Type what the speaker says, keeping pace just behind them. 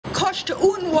Koshta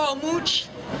un Walmuch.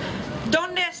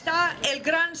 ¿Dónde está el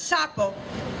gran sapo?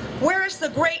 Where is the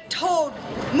great toad,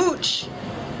 Mooch?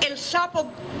 El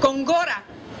sapo Góngora.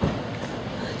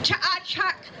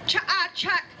 Cha'achak,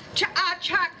 cha'achak,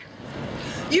 cha'achak.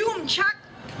 Yumchak,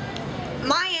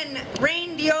 Mayan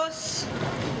rain Dios.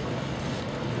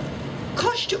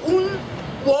 Koshta un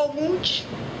Walmuch.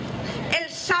 El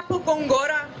sapo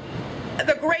Góngora.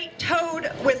 The great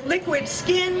toad with liquid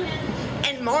skin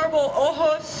and marble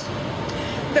ojos.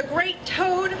 The great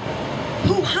toad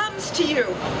who hums to you.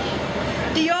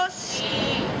 Dios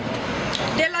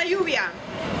de la lluvia.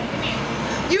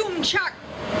 Yumchak,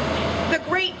 the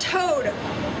great toad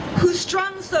who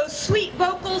strums those sweet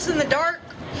vocals in the dark,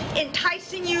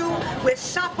 enticing you with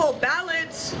sapo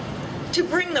ballads to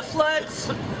bring the floods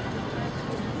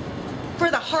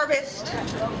for the harvest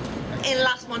en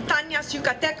las montañas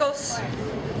yucatecos.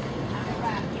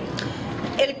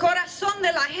 El corazón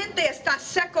de la gente está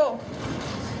seco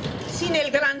sin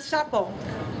el gran sapo.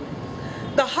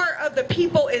 The heart of the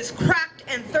people is cracked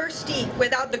and thirsty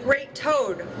without the great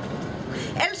toad.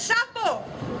 El sapo!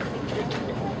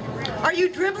 Are you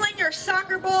dribbling your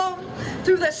soccer ball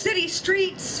through the city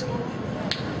streets?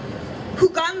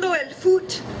 Jugando el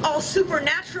foot all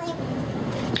supernatural?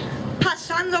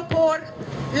 Pasando por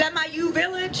La Mayu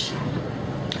village,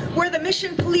 where the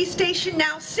Mission Police Station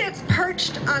now sits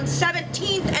perched on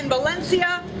 17th and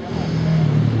Valencia.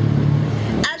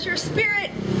 As your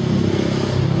spirit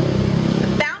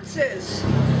bounces,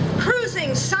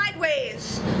 cruising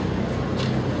sideways,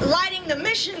 lighting the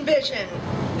mission vision,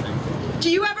 do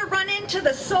you ever run into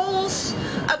the souls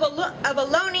of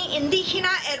Aloni Indígena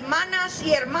hermanas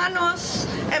y hermanos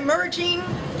emerging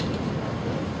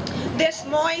this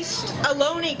moist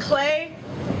Aloni clay,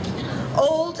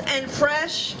 old and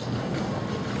fresh,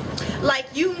 like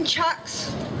Yumchak's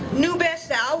nubes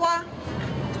de agua?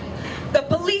 The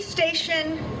police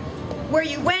station where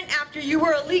you went after you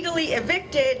were illegally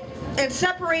evicted and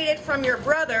separated from your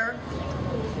brother.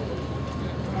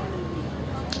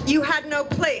 You had no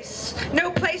place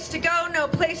to go, no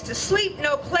place to sleep,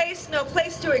 no place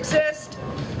to exist,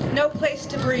 no place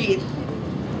to breathe.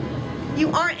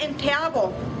 You aren't in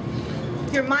Teabo.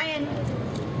 You're Mayan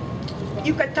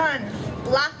Yucatan,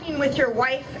 laughing with your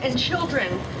wife and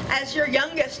children as your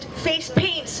youngest face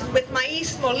paints with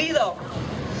maíz molido.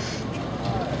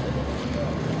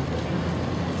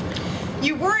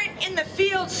 You weren't in the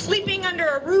field sleeping under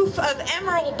a roof of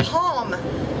emerald palm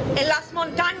en las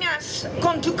montañas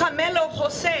con tu camelo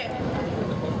José,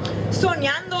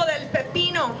 soñando del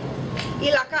pepino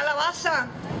y la calabaza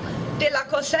de la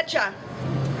cosecha.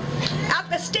 At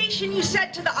the station, you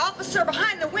said to the officer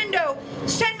behind the window,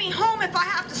 "Send me home if I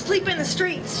have to sleep in the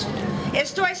streets.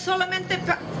 Estoy solamente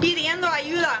pidiendo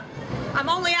ayuda. I'm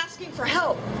only asking for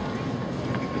help."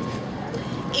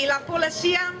 Y la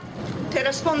policía te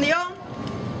respondió,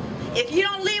 "If you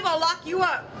don't leave, I'll lock you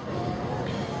up."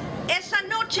 Esa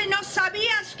noche no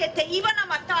sabías que te iban a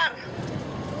matar.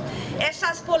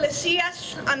 Esas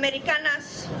policías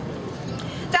americanas.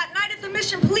 That night at the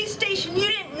Mission Police Station, you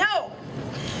didn't know.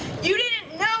 You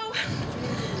didn't know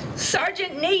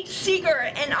Sergeant Nate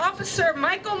Seeger and Officer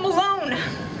Michael Malone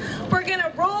were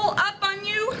gonna roll up on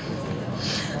you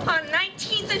on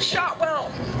 19th and Shotwell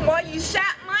while you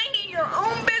sat minding your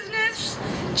own business,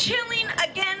 chilling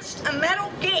against a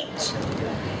metal gate.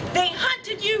 They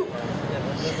hunted you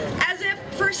as if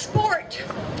for sport,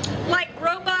 like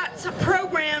robots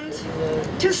programmed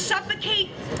to suffocate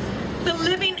the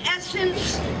living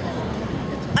essence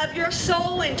of your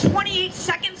soul in 28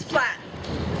 seconds flat.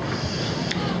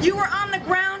 You were on the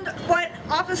ground when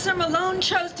Officer Malone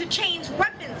chose to change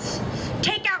weapons,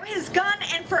 take out his gun,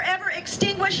 and forever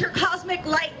extinguish your cosmic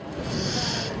light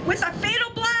with a fatal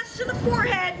blast to the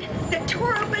forehead that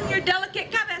tore open your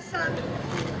delicate cabeza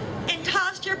and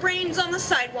tossed your brains on the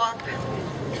sidewalk.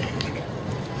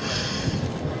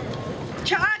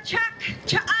 Cha-chak,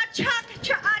 cha-chak,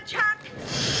 cha-chak,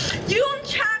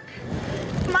 yum-chak,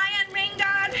 Mayan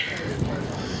Mexican,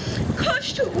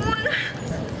 Koshtuun,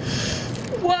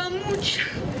 Wamuch,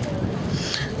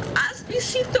 has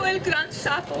visito el gran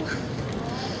sapo.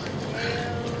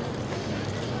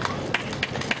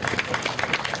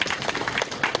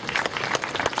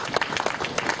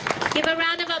 Give a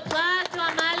round of applause to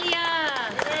Amalia.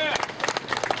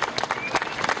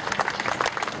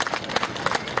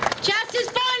 Justice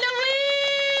for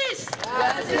Luis!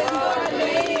 Justice for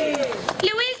Luis!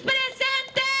 Luis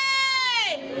presente!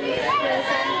 Luis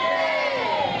presente!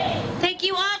 Thank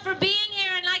you all for being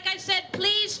here, and like I said,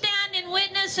 please stand and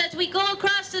witness as we go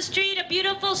across the street. A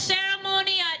beautiful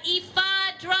ceremony at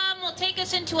Ifa drum will take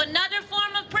us into another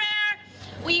form of prayer.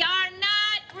 We are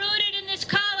not rooted in this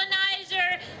colonized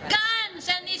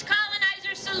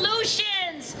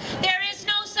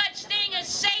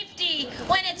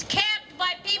when it's kept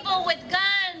by people with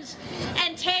guns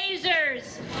and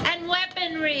tasers and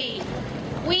weaponry.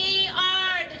 We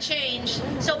are the change.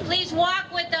 So please walk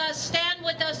with us, stand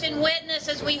with us in witness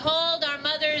as we hold our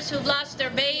mothers who've lost their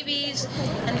babies.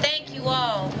 And thank you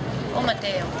all. O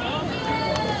Mateo.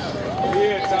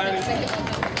 Yeah, Tiny.